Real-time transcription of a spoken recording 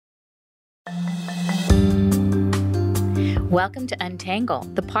Welcome to Untangle,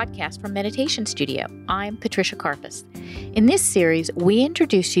 the podcast from Meditation Studio. I'm Patricia Karpus. In this series, we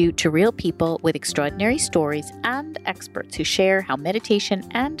introduce you to real people with extraordinary stories and experts who share how meditation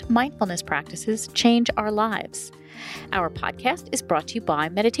and mindfulness practices change our lives. Our podcast is brought to you by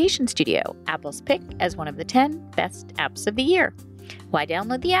Meditation Studio, Apple's pick as one of the 10 best apps of the year. Why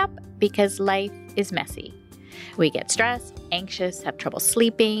download the app? Because life is messy. We get stressed, anxious, have trouble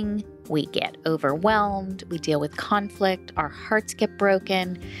sleeping. We get overwhelmed, we deal with conflict, our hearts get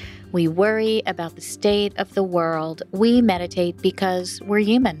broken, we worry about the state of the world. We meditate because we're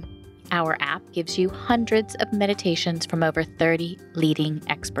human. Our app gives you hundreds of meditations from over 30 leading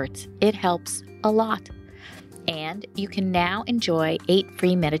experts. It helps a lot. And you can now enjoy 8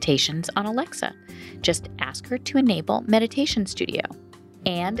 free meditations on Alexa. Just ask her to enable Meditation Studio.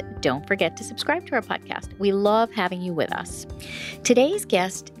 And don't forget to subscribe to our podcast. We love having you with us. Today's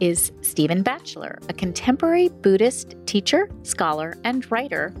guest is Stephen Batchelor, a contemporary Buddhist teacher, scholar, and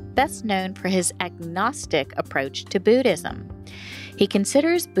writer, best known for his agnostic approach to Buddhism. He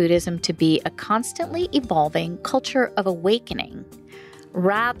considers Buddhism to be a constantly evolving culture of awakening,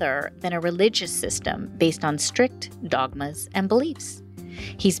 rather than a religious system based on strict dogmas and beliefs.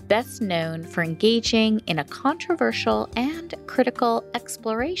 He's best known for engaging in a controversial and critical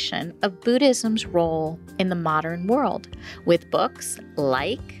exploration of Buddhism's role in the modern world, with books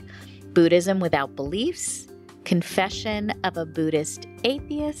like Buddhism Without Beliefs, Confession of a Buddhist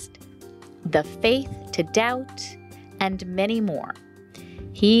Atheist, The Faith to Doubt, and many more.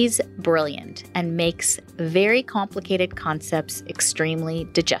 He's brilliant and makes very complicated concepts extremely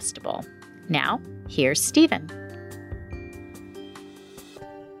digestible. Now, here's Stephen.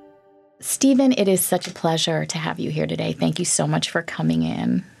 Stephen, it is such a pleasure to have you here today. Thank you so much for coming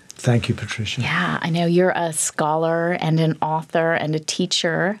in. Thank you, Patricia. Yeah, I know you're a scholar and an author and a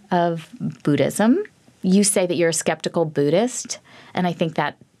teacher of Buddhism. You say that you're a skeptical Buddhist, and I think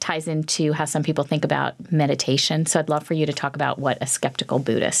that ties into how some people think about meditation. So I'd love for you to talk about what a skeptical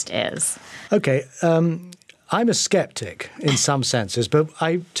Buddhist is. Okay. I'm a skeptic in some senses, but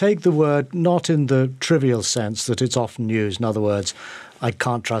I take the word not in the trivial sense that it's often used. In other words, I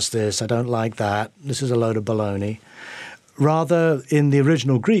can't trust this, I don't like that, this is a load of baloney. Rather, in the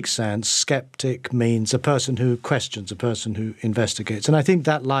original Greek sense, skeptic means a person who questions, a person who investigates. And I think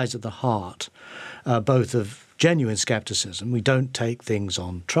that lies at the heart both of genuine skepticism. We don't take things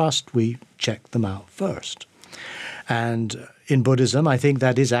on trust, we check them out first. And in Buddhism, I think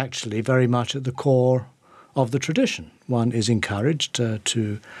that is actually very much at the core of the tradition. One is encouraged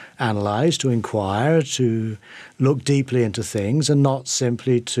to analyze, to inquire, to look deeply into things and not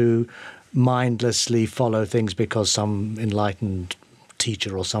simply to mindlessly follow things because some enlightened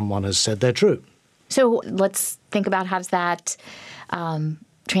teacher or someone has said they're true. So let's think about how does that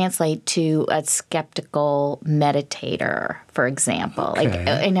translate to a skeptical meditator, for example. Okay. Like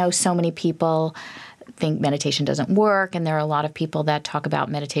I know so many people think meditation doesn't work, and there are a lot of people that talk about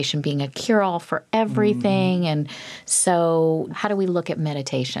meditation being a cure-all for everything. And so how do we look at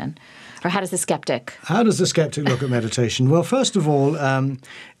meditation? Or how does the skeptic? How does the skeptic look at meditation? Well, first of all,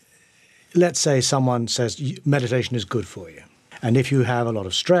 let's say someone says meditation is good for you. And if you have a lot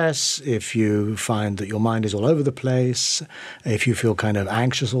of stress, if you find that your mind is all over the place, if you feel kind of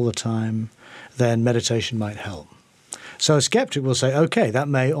anxious all the time, then meditation might help. So a skeptic will say, okay, that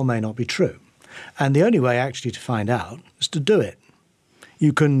may or may not be true. And the only way actually to find out is to do it.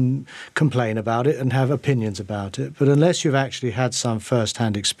 You can complain about it and have opinions about it, but unless you've actually had some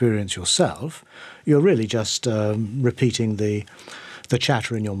first-hand experience yourself, you're really just repeating the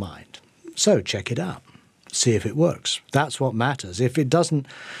chatter in your mind. So check it out. See if it works. That's what matters. If it doesn't,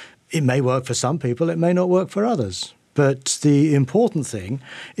 it may work for some people, it may not work for others. But the important thing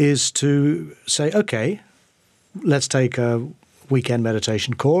is to say, okay, let's take a weekend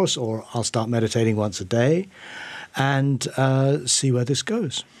meditation course, or I'll start meditating once a day and see where this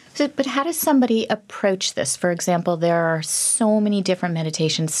goes. So, but how does somebody approach this? For example, there are so many different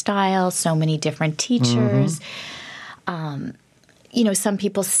meditation styles, so many different teachers. Some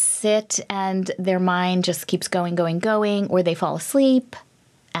people sit and their mind just keeps going, or they fall asleep,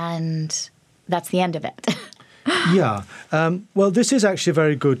 and that's the end of it. Yeah. Well, this is actually a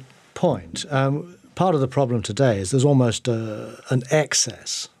very good point. Part of the problem today is there's almost an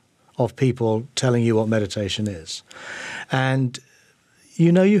excess of people telling you what meditation is. And,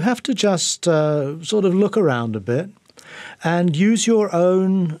 you have to just sort of look around a bit and use your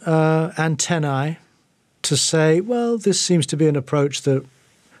own antennae to say, well, this seems to be an approach that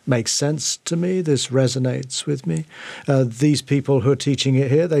makes sense to me. This resonates with me. These people who are teaching it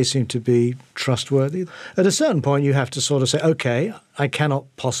here, they seem to be trustworthy. At a certain point, you have to sort of say, okay, I cannot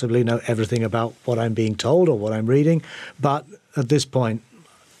possibly know everything about what I'm being told or what I'm reading, but at this point,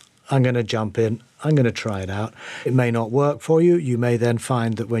 I'm going to jump in. I'm going to try it out. It may not work for you. You may then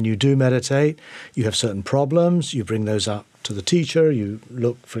find that when you do meditate, you have certain problems. You bring those up to the teacher. You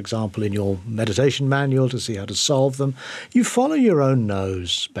look, for example, in your meditation manual to see how to solve them. You follow your own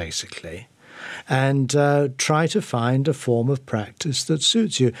nose, basically, and try to find a form of practice that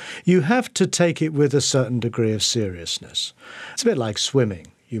suits you. You have to take it with a certain degree of seriousness. It's a bit like swimming,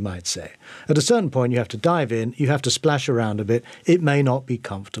 you might say. At a certain point, you have to dive in, you have to splash around a bit. It may not be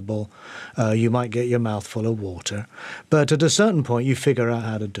comfortable. You might get your mouth full of water. But at a certain point, you figure out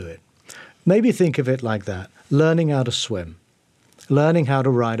how to do it. Maybe think of it like that. Learning how to swim, learning how to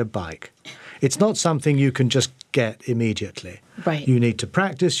ride a bike. It's not something you can just get immediately. Right. You need to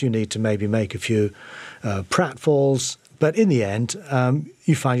practice, you need to maybe make a few pratfalls, but in the end,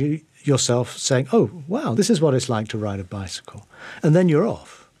 you find yourself saying, oh, wow, this is what it's like to ride a bicycle. And then you're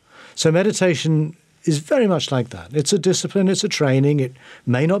off. So meditation is very much like that. It's a discipline, it's a training. It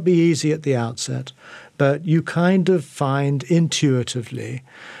may not be easy at the outset, but you kind of find intuitively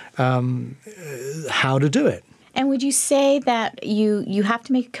how to do it. And would you say that you have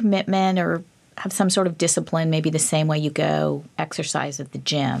to make a commitment or have some sort of discipline, maybe the same way you go exercise at the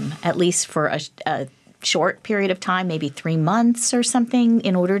gym, at least for a short period of time, maybe 3 months or something,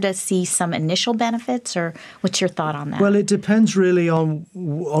 in order to see some initial benefits? Or what's your thought on that? Well, it depends really on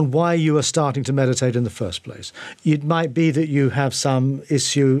why you are starting to meditate in the first place. It might be that you have some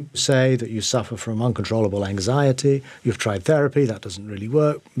issue, say that you suffer from uncontrollable anxiety. You've tried therapy, that doesn't really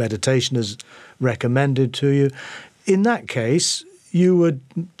work. Meditation is recommended to you. In that case, you would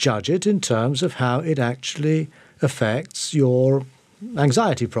judge it in terms of how it actually affects your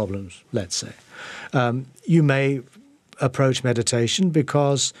anxiety problems, let's say. You may approach meditation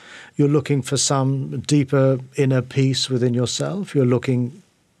because you're looking for some deeper inner peace within yourself. You're looking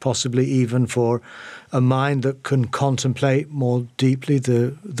possibly even for a mind that can contemplate more deeply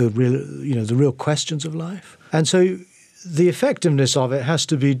the real questions of life. And so the effectiveness of it has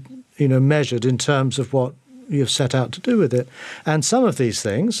to be measured in terms of what you've set out to do with it. And some of these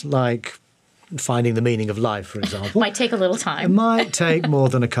things, like finding the meaning of life, for example, might take a little time. It might take more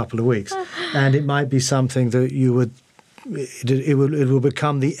than a couple of weeks. And it might be something that it will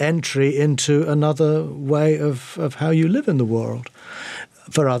become the entry into another way of how you live in the world.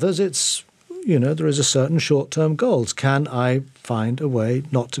 For others, it's, there is a certain short-term goals. Can I find a way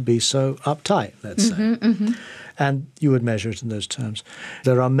not to be so uptight, let's say? Mm-hmm. And you would measure it in those terms.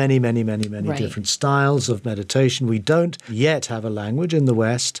 There are many, many, many, many right. different styles of meditation. We don't yet have a language in the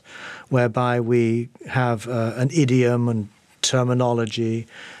West whereby we have an idiom and terminology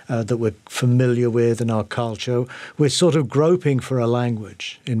that we're familiar with in our culture. We're sort of groping for a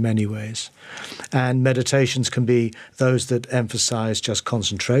language in many ways. And meditations can be those that emphasize just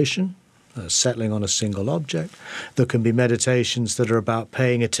concentration, settling on a single object. There can be meditations that are about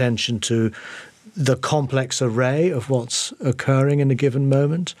paying attention to the complex array of what's occurring in a given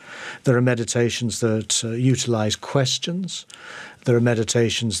moment. There are meditations that utilize questions. There are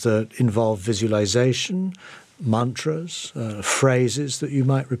meditations that involve visualization, mantras, phrases that you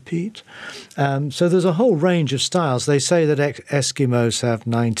might repeat. So there's a whole range of styles. They say that Eskimos have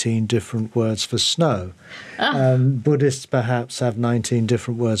 19 different words for snow. Buddhists perhaps have 19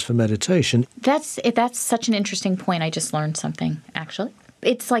 different words for meditation. That's such an interesting point. I just learned something, actually.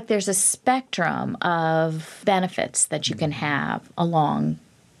 It's like there's a spectrum of benefits that you can have along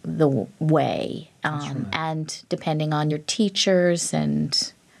the way. Right. And depending on your teachers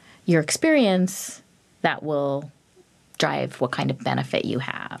and your experience, that will drive what kind of benefit you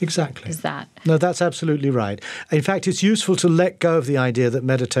have. Exactly. Is that? No, that's absolutely right. In fact, it's useful to let go of the idea that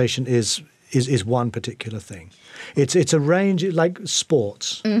meditation is one particular thing. It's a range, like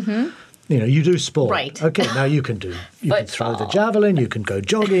sports. Mm-hmm. You do sport. Right. Okay, now you can throw the javelin, you can go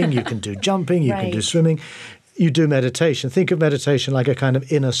jogging, you can do jumping, you can do swimming. You do meditation. Think of meditation like a kind of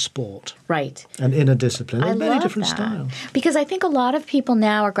inner sport. Right. An inner discipline. There's many love different that. styles. Because I think a lot of people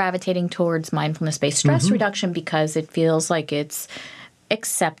now are gravitating towards mindfulness-based stress Mm-hmm. reduction because it feels like it's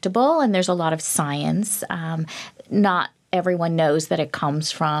acceptable and there's a lot of science. Not everyone knows that it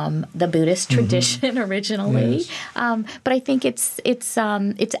comes from the Buddhist tradition originally, yes. But I think it's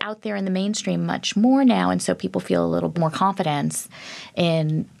out there in the mainstream much more now, and so people feel a little more confidence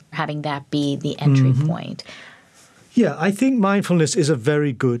in having that be the entry point. Yeah, I think mindfulness is a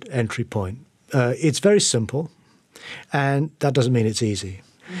very good entry point. It's very simple, and that doesn't mean it's easy.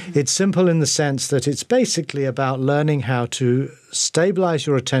 It's simple in the sense that it's basically about learning how to stabilize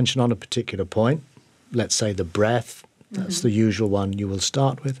your attention on a particular point. Let's say the breath. That's the usual one you will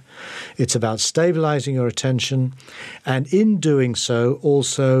start with. It's about stabilizing your attention, and in doing so,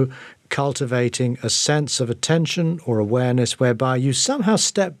 also cultivating a sense of attention or awareness whereby you somehow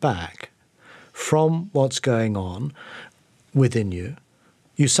step back from what's going on within you.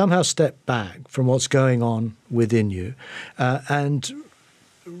 You somehow step back from what's going on within you and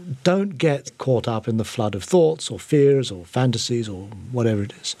don't get caught up in the flood of thoughts or fears or fantasies or whatever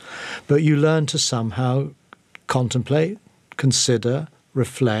it is. But you learn to somehow contemplate, consider,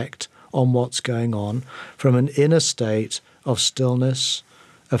 reflect on what's going on from an inner state of stillness,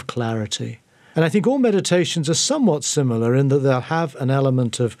 of clarity. And I think all meditations are somewhat similar in that they'll have an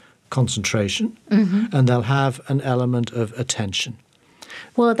element of concentration and they'll have an element of attention.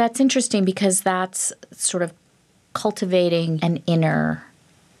 Well, that's interesting because that's sort of cultivating an inner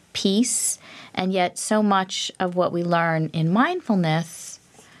peace. And yet so much of what we learn in mindfulness,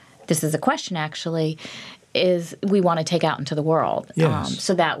 this is a question actually, is we want to take out into the world. Yes.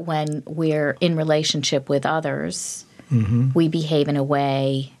 So that when we're in relationship with others, we behave in a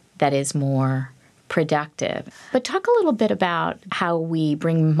way that is more productive. But talk a little bit about how we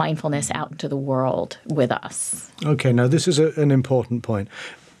bring mindfulness out into the world with us. Okay, now this is an important point.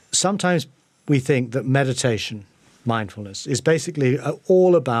 Sometimes we think that meditation, mindfulness, is basically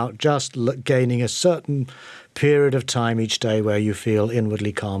all about just gaining a certain period of time each day where you feel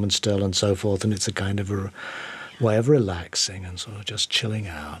inwardly calm and still and so forth, and it's a kind of a way of relaxing and sort of just chilling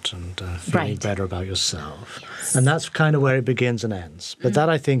out and feeling better about yourself. Yes. And that's kind of where it begins and ends. But that,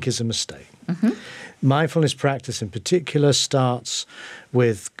 I think, is a mistake. Mindfulness practice in particular starts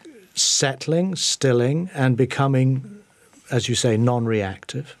with settling, stilling, and becoming, as you say,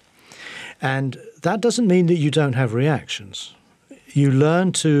 non-reactive. And that doesn't mean that you don't have reactions. You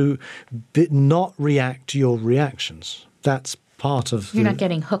learn to not react to your reactions. That's part of You're not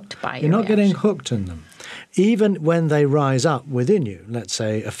getting hooked by your You're not reaction. getting hooked in them. Even when they rise up within you, let's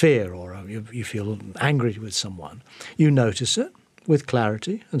say a fear or you feel angry with someone, you notice it with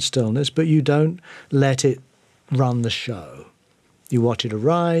clarity and stillness, but you don't let it run the show. You watch it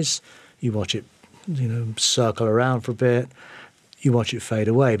arise, you watch it, circle around for a bit, you watch it fade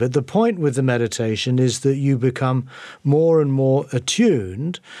away. But the point with the meditation is that you become more and more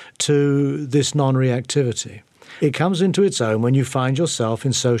attuned to this non-reactivity. It comes into its own when you find yourself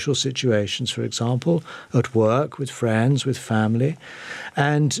in social situations, for example, at work, with friends, with family,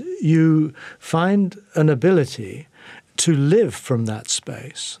 and you find an ability to live from that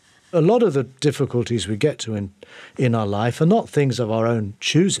space. A lot of the difficulties we get to in our life are not things of our own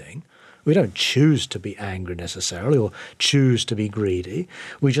choosing. We don't choose to be angry necessarily or choose to be greedy.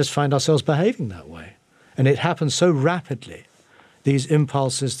 We just find ourselves behaving that way. And it happens so rapidly. These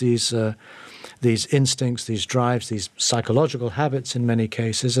impulses, these instincts, these drives, these psychological habits in many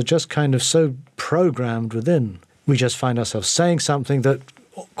cases are just kind of so programmed within. We just find ourselves saying something that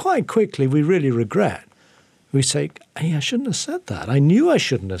quite quickly we really regret. We say, hey, I shouldn't have said that. I knew I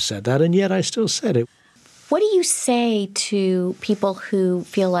shouldn't have said that, and yet I still said it. What do you say to people who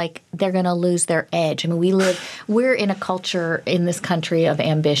feel like they're going to lose their edge? I mean, we're in a culture in this country of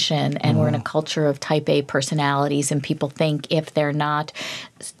ambition, and we're in a culture of type A personalities, and people think if they're not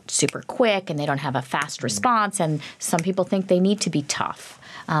super quick and they don't have a fast response, and some people think they need to be tough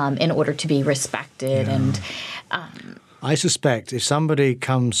in order to be respected. Yeah. And I suspect if somebody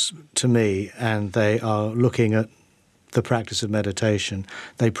comes to me and they are looking at the practice of meditation,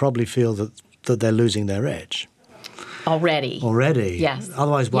 they probably feel that they're losing their edge. Already. Yes.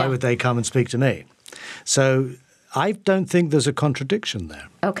 Otherwise, why would they come and speak to me? So I don't think there's a contradiction there.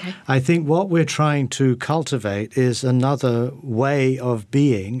 Okay. I think what we're trying to cultivate is another way of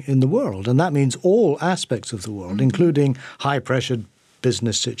being in the world, and that means all aspects of the world, including high-pressured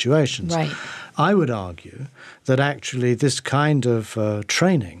business situations. Right. I would argue that actually this kind of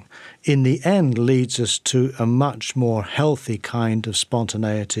training in the end leads us to a much more healthy kind of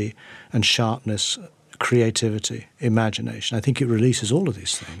spontaneity and sharpness, creativity, imagination. I think it releases all of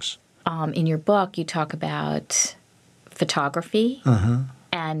these things. In your book, you talk about photography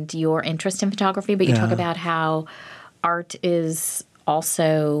and your interest in photography, but you talk about how art is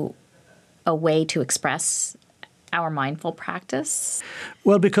also a way to express our mindful practice?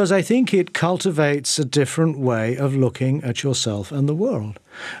 Well, because I think it cultivates a different way of looking at yourself and the world.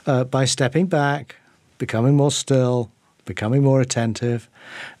 By stepping back, becoming more still, becoming more attentive,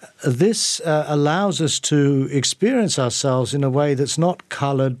 this allows us to experience ourselves in a way that's not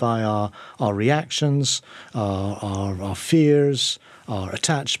colored by our reactions, our fears, our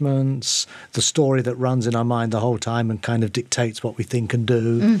attachments, the story that runs in our mind the whole time and kind of dictates what we think and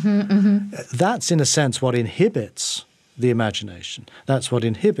do. That's, in a sense, what inhibits the imagination. That's what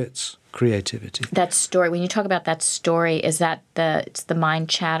inhibits creativity. That story, when you talk about that story, is that it's the mind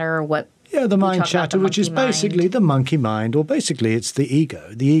chatter or what? Yeah, the mind chatter, which is basically the monkey mind, or basically it's the ego.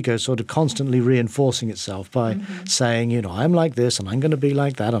 The ego sort of constantly reinforcing itself by saying, you know, I'm like this and I'm going to be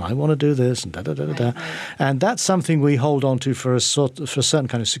like that and I want to do this and da-da-da-da-da. Right. And that's something we hold on to for a certain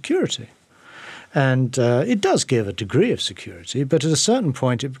kind of security. And it does give a degree of security, but at a certain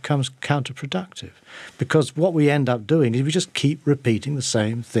point it becomes counterproductive because what we end up doing is we just keep repeating the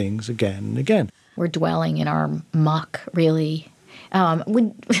same things again and again. We're dwelling in our muck, really.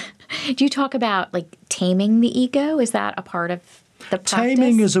 Do you talk about like taming the ego? Is that a part of the practice?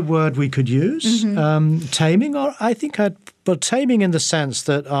 Taming is a word we could use. Taming, or but taming in the sense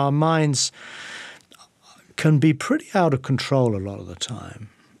that our minds can be pretty out of control a lot of the time.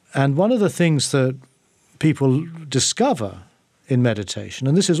 And one of the things that people discover in meditation,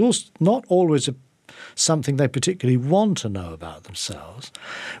 and this is also not always something they particularly want to know about themselves,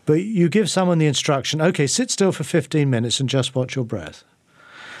 but you give someone the instruction, okay, sit still for 15 minutes and just watch your breath.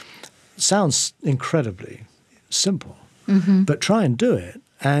 Sounds incredibly simple, but try and do it.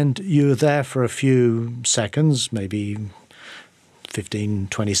 And you're there for a few seconds, maybe 15,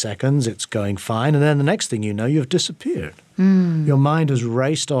 20 seconds, it's going fine. And then the next thing you know, you've disappeared. Your mind has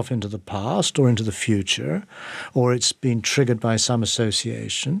raced off into the past or into the future, or it's been triggered by some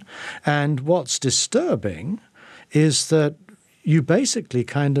association. And what's disturbing is that you basically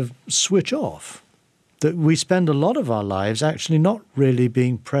kind of switch off. That we spend a lot of our lives actually not really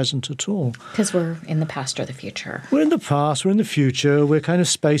being present at all. Because we're in the past or the future. We're in the past, we're in the future, we're kind of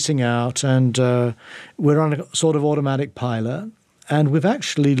spacing out, and we're on a sort of automatic pilot. And we've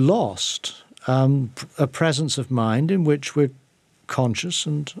actually lost a presence of mind in which we're conscious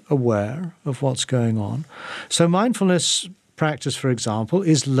and aware of what's going on. So mindfulness practice, for example,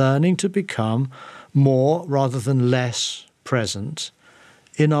 is learning to become more rather than less present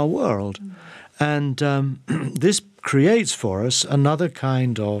in our world. And this creates for us another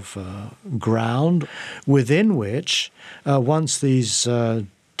kind of ground within which, once these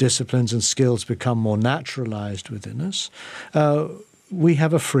disciplines and skills become more naturalized within us, we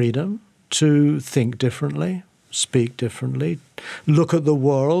have a freedom to think differently, speak differently, look at the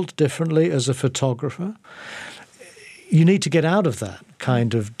world differently as a photographer. You need to get out of that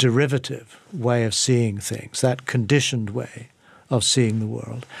kind of derivative way of seeing things, that conditioned way of seeing the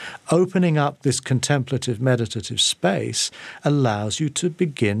world. Opening up this contemplative, meditative space allows you to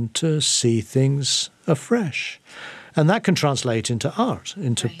begin to see things afresh. And that can translate into art,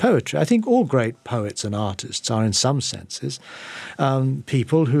 into poetry. I think all great poets and artists are, in some senses,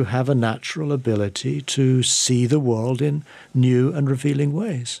 people who have a natural ability to see the world in new and revealing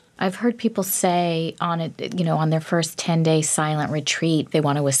ways. I've heard people say on their first 10-day silent retreat, they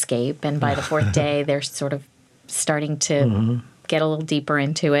want to escape, and by the fourth day, they're sort of starting to get a little deeper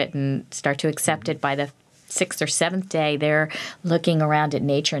into it and start to accept it. By the 6th or 7th day, they're looking around at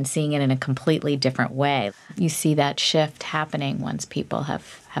nature and seeing it in a completely different way. You see that shift happening once people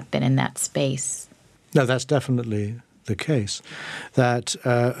have been in that space. No, that's definitely the case. That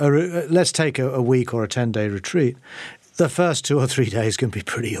let's take a week or a 10-day retreat. The first 2 or 3 days can be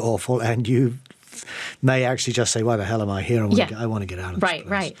pretty awful, and you may actually just say, why the hell am I here? I want to get out of this place.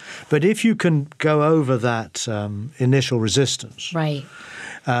 Right. But if you can go over that initial resistance,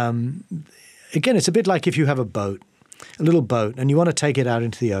 again, it's a bit like if you have a little boat, and you want to take it out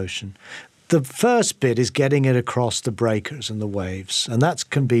into the ocean. The first bit is getting it across the breakers and the waves, and that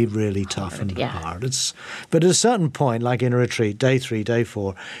can be really tough and hard. But at a certain point, like in a retreat, day 3, day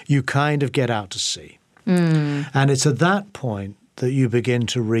 4, you kind of get out to sea. And it's at that point that you begin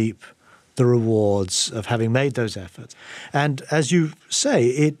to reap the rewards of having made those efforts. And as you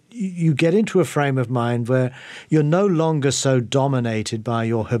say, you get into a frame of mind where you're no longer so dominated by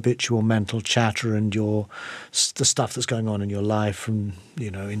your habitual mental chatter and the stuff that's going on in your life and,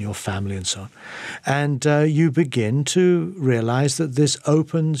 in your family and so on. And you begin to realize that this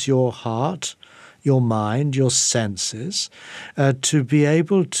opens your heart, your mind, your senses, to be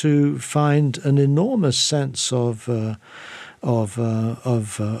able to find an enormous sense of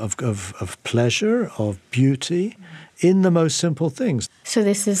pleasure, of beauty in the most simple things. So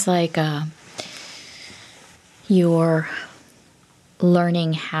this is like you're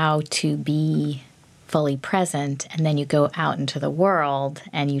learning how to be fully present, and then you go out into the world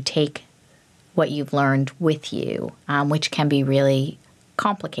and you take what you've learned with you, which can be really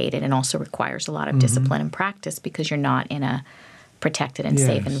complicated and also requires a lot of discipline and practice because you're not in a protected and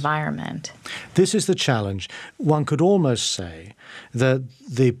safe environment. This is the challenge. One could almost say that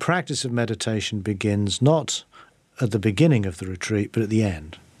the practice of meditation begins not at the beginning of the retreat, but at the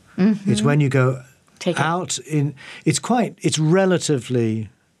end. Mm-hmm. It's when you go out in. It's relatively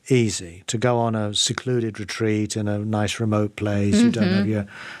easy to go on a secluded retreat in a nice remote place. Mm-hmm.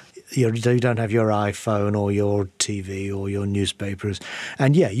 You don't have your iPhone or your TV or your newspapers,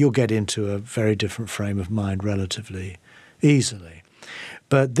 and you'll get into a very different frame of mind relatively easily.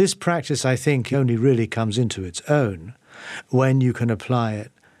 But this practice, I think, only really comes into its own when you can apply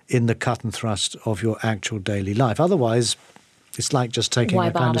it in the cut and thrust of your actual daily life. Otherwise, it's like just taking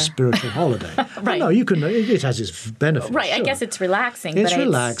kind of spiritual holiday. Right. No, you can. It has its benefits. Right. Sure. I guess it's relaxing. It's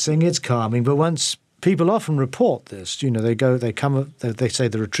relaxing. It's calming. But once people often report this, they say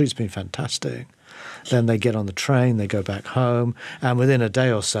the retreat's been fantastic. Then they get on the train, they go back home, and within a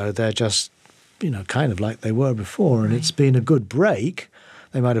day or so, they're just, kind of like they were before. And it's been a good break.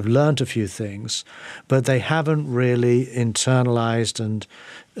 They might have learned a few things, but they haven't really internalized and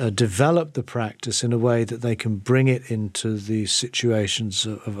developed the practice in a way that they can bring it into the situations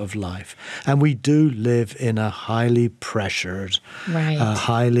of life. And we do live in a highly pressured,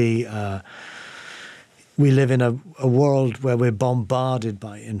 we live in a world where we're bombarded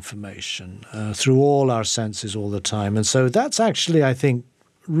by information through all our senses all the time. And so that's actually, I think,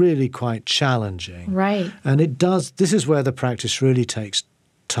 really quite challenging. Right. And this is where the practice really takes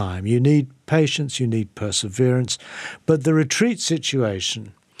time. You need patience, you need perseverance, but the retreat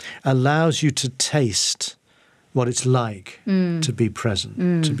situation allows you to taste what it's like to be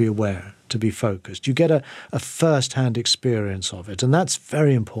present, to be aware, to be focused. You get a first-hand experience of it, and that's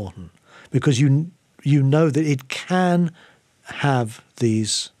very important because you know that it can have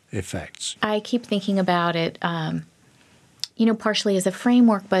these effects. I keep thinking about it, partially as a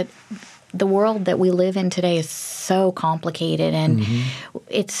framework, but the world that we live in today is so complicated and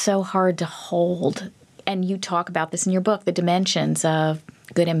it's so hard to hold. And you talk about this in your book, the dimensions of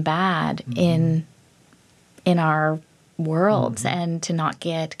good and bad in our worlds, and to not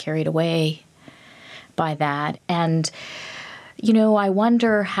get carried away by that. And, I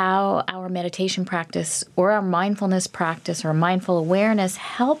wonder how our meditation practice or our mindfulness practice or mindful awareness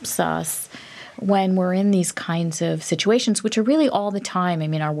helps us when we're in these kinds of situations, which are really all the time. I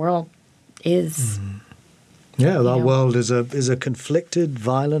mean, our world is... our world is a conflicted,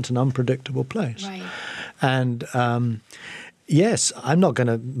 violent, and unpredictable place. Right. And yes, I'm not going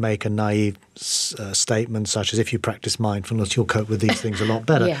to make a naive statement such as if you practice mindfulness, you'll cope with these things a lot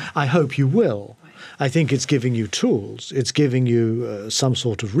better. I hope you will. Right. I think it's giving you tools. It's giving you some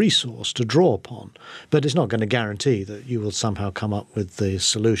sort of resource to draw upon. But it's not going to guarantee that you will somehow come up with the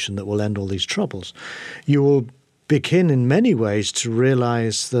solution that will end all these troubles. You will begin in many ways to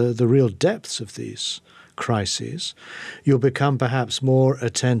realize the real depths of these crises. You'll become perhaps more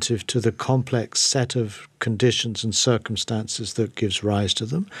attentive to the complex set of conditions and circumstances that gives rise to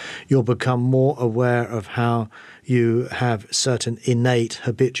them. You'll become more aware of how you have certain innate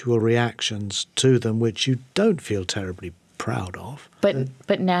habitual reactions to them which you don't feel terribly proud of.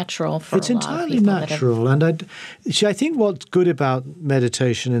 But natural for it's a lot entirely of people natural. And I think what's good about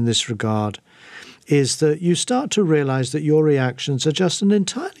meditation in this regard is that you start to realize that your reactions are just an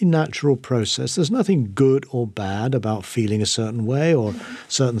entirely natural process. There's nothing good or bad about feeling a certain way or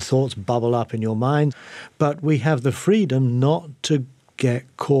certain thoughts bubble up in your mind. But we have the freedom not to get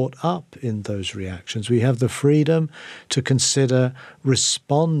caught up in those reactions. We have the freedom to consider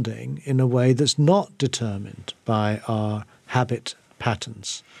responding in a way that's not determined by our habit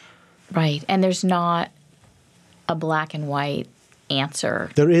patterns. Right. And there's not a black and white answer.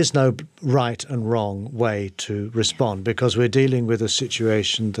 There is no right and wrong way to respond because we're dealing with a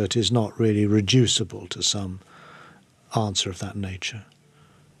situation that is not really reducible to some answer of that nature.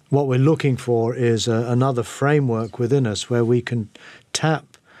 What we're looking for is another framework within us where we can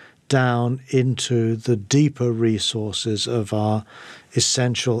tap down into the deeper resources of our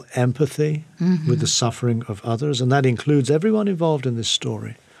essential empathy with the suffering of others, and that includes everyone involved in this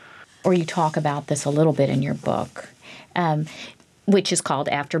story. Or you talk about this a little bit in your book, which is called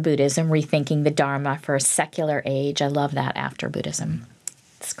After Buddhism, Rethinking the Dharma for a Secular Age. I love that, After Buddhism.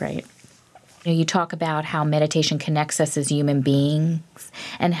 It's great. You talk about how meditation connects us as human beings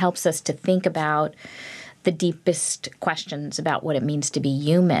and helps us to think about the deepest questions about what it means to be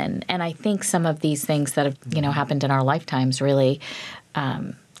human. And I think some of these things that have, happened in our lifetimes really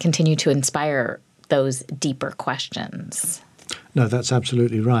continue to inspire those deeper questions. No, that's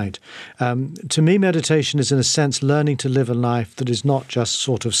absolutely right. To me, meditation is, in a sense, learning to live a life that is not just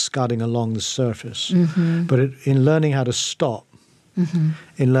sort of scudding along the surface, but in learning how to stop,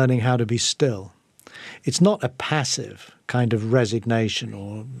 in learning how to be still, it's not a passive kind of resignation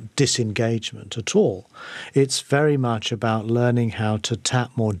or disengagement at all. It's very much about learning how to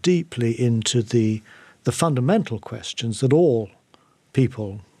tap more deeply into the fundamental questions that all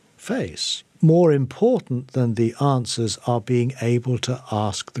people face. More important than the answers are being able to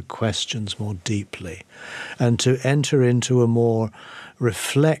ask the questions more deeply and to enter into a more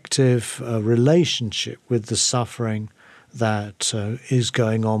reflective relationship with the suffering that is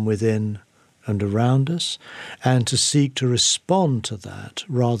going on within and around us, and to seek to respond to that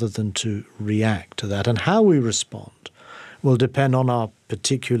rather than to react to that. And how we respond will depend on our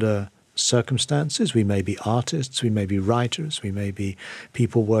particular circumstances. We may be artists, we may be writers, we may be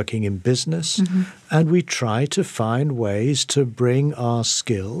people working in business, and we try to find ways to bring our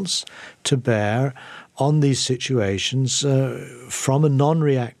skills to bear on these situations from a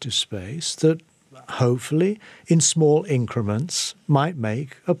non-reactive space that hopefully in small increments might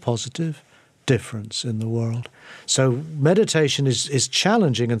make a positive difference in the world. So meditation is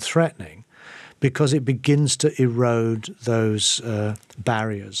challenging and threatening because it begins to erode those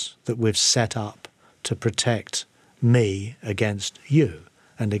barriers that we've set up to protect me against you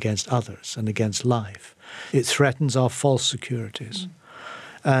and against others and against life. It threatens our false securities.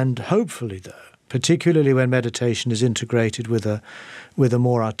 And hopefully, though, particularly when meditation is integrated with a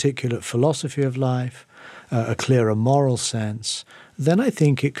more articulate philosophy of life, a clearer moral sense, then I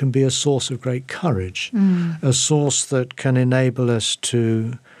think it can be a source of great courage, a source that can enable us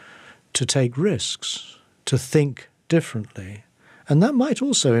to take risks, to think differently. And that might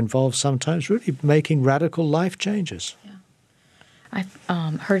also involve sometimes really making radical life changes. Yeah. I've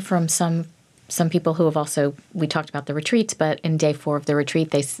heard from some people who have also, we talked about the retreats, but in day 4 of the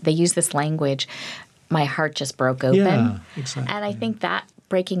retreat, they use this language, my heart just broke open. Yeah, exactly. And I think that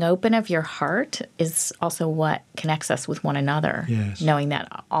breaking open of your heart is also what connects us with one another, yes. Knowing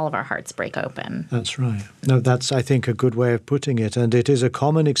that all of our hearts break open. That's right. No, that's, I think, a good way of putting it. And it is a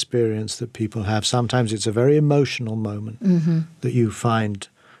common experience that people have. Sometimes it's a very emotional moment that you find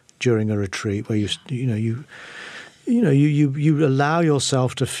during a retreat where you allow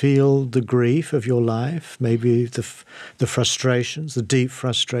yourself to feel the grief of your life, maybe the frustrations, the deep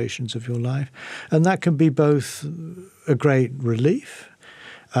frustrations of your life. And that can be both a great relief,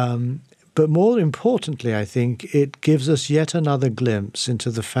 but more importantly, I think, it gives us yet another glimpse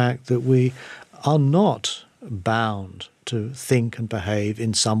into the fact that we are not bound to think and behave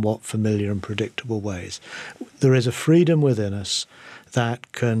in somewhat familiar and predictable ways. There is a freedom within us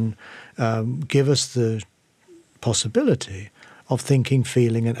that can give us the possibility of thinking,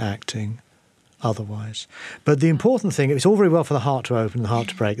 feeling, and acting otherwise. But the important thing, it's all very well for the heart to open, the heart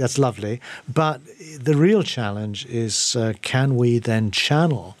to break. That's lovely. But the real challenge is, can we then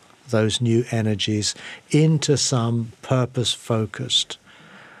channel those new energies into some purpose-focused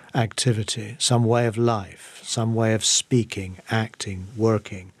activity, some way of life, some way of speaking, acting,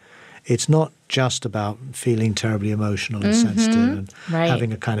 working. It's not just about feeling terribly emotional and sensitive and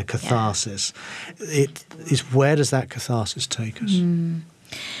having a kind of catharsis. Yeah. It is, where does that catharsis take us?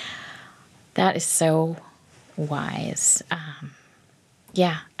 That is so wise.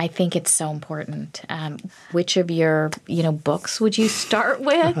 I think it's so important. Which of your, books would you start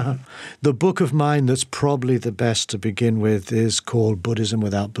with? The book of mine that's probably the best to begin with is called Buddhism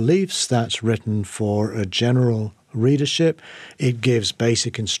Without Beliefs. That's written for a general readership. It gives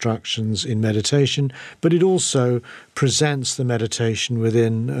basic instructions in meditation, but it also presents the meditation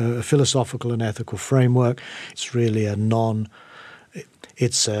within a philosophical and ethical framework. It's really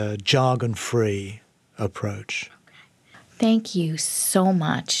it's a jargon-free approach. Thank you so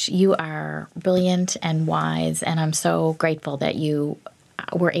much. You are brilliant and wise, and I'm so grateful that you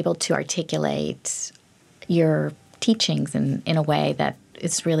were able to articulate your teachings in a way that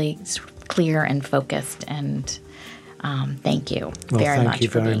is really clear and focused. And thank you very much. Thank you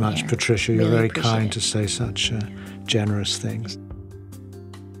very much, Patricia. You're really very kind to say such generous things.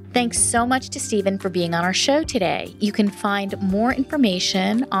 Thanks so much to Stephen for being on our show today. You can find more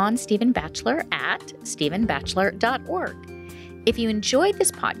information on Stephen Batchelor at stephenbatchelor.org. If you enjoyed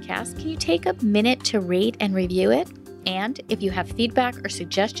this podcast, can you take a minute to rate and review it? And if you have feedback or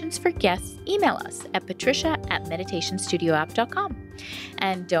suggestions for guests, email us at patricia@meditationstudioapp.com.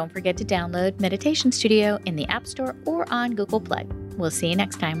 And don't forget to download Meditation Studio in the App Store or on Google Play. We'll see you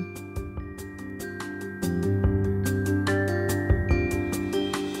next time.